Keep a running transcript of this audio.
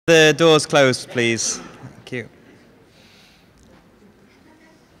The doors closed, please. Thank you.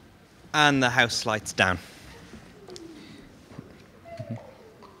 And the house lights down.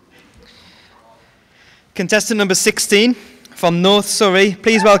 Contestant number 16 from North Surrey,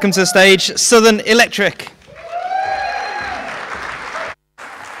 please welcome to the stage Southern Electric.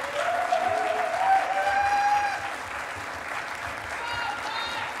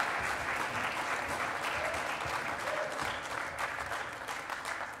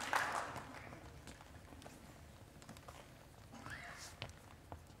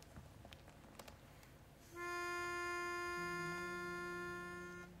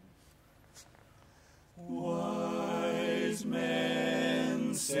 Wise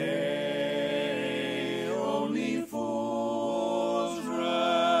men say only fools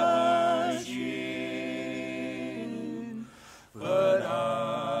rush in, but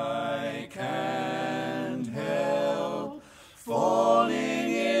I can't help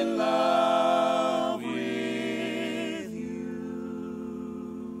falling in love with you.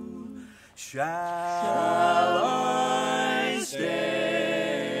 Shall I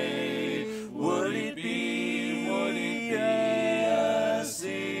stay? Would it be a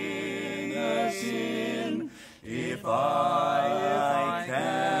sin if I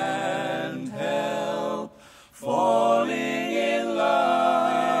can't help falling in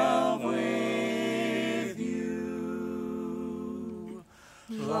love with you?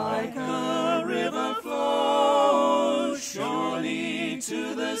 Like a river flows surely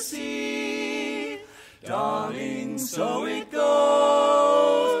to the sea, darling, so it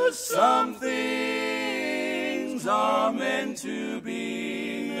goes. Some things are meant to be.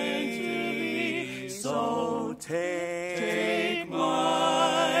 So take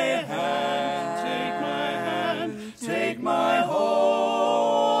my hand, take my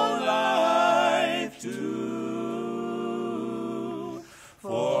whole life too,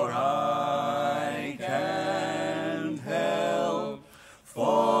 for I can't help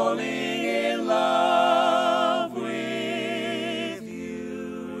falling in love with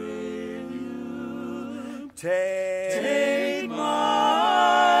you. Take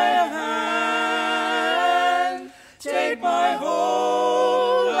my hand, take my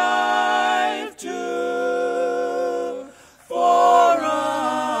whole life too, for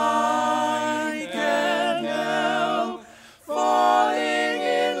I can't help falling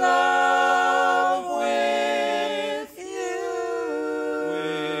in love with you,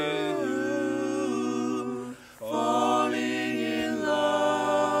 falling in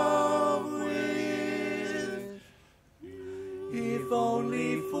love with you. If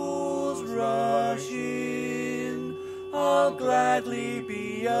only fools rush in, I'll gladly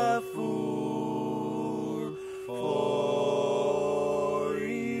be a fool for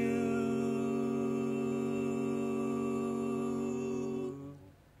you.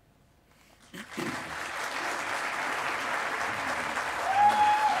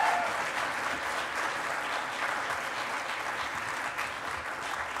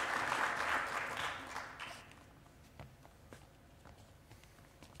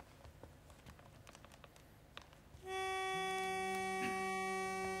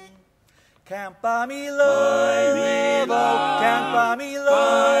 Can't buy me love, oh, can't buy me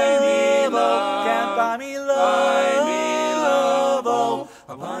love, oh, can't buy me love, oh.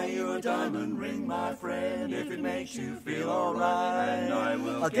 I'll buy you a diamond ring, my friend, if it makes you feel alright.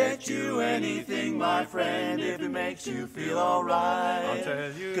 And I'll get you anything, my friend, if it makes you feel alright. I'll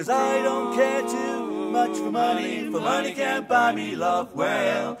tell you, 'cause I don't care too much for money can't buy me love.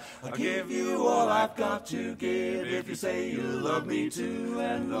 Well, I'll give you all I've got to give if you say you love me too.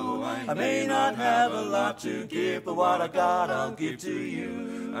 And though I may not have a lot to give, but what I got I'll give to you.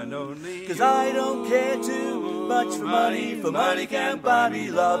 And only 'cause I don't care too much for money can't buy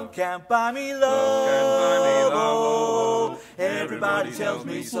me love, can't buy me love, oh, everybody tells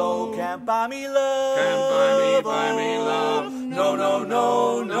me so, can't buy me love, can't buy me love, no, no,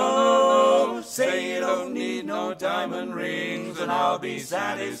 no, no, say you don't need no diamond rings and I'll be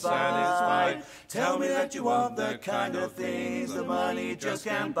satisfied. Tell me that you want the kind of things that money just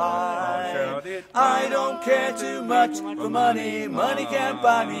can't buy. I don't care too much for money can't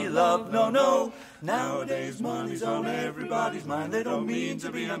buy me love, no, no. Nowadays money's on everybody's mind. They don't mean to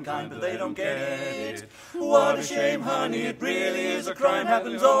be unkind, but they don't get it. What a shame, honey, it really is a crime.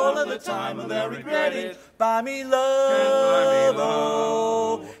 Happens all of the time and they'll regret it. Buy me love,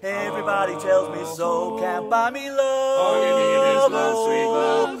 oh, everybody tells me so. Can't buy me love, all you need is love, sweet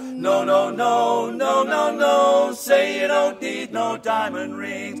love. No, no, no, no, no, no, say you don't need no diamond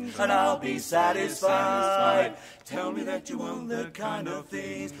rings and I'll be satisfied. Tell me that you want the kind of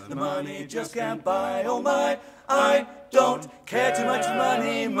things the money just can't buy. Oh my, I don't care too much for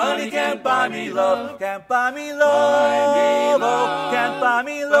money. Money can't buy me love. Can't buy me love. Oh, can't buy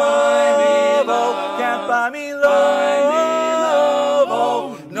me love. Oh, can't buy me love.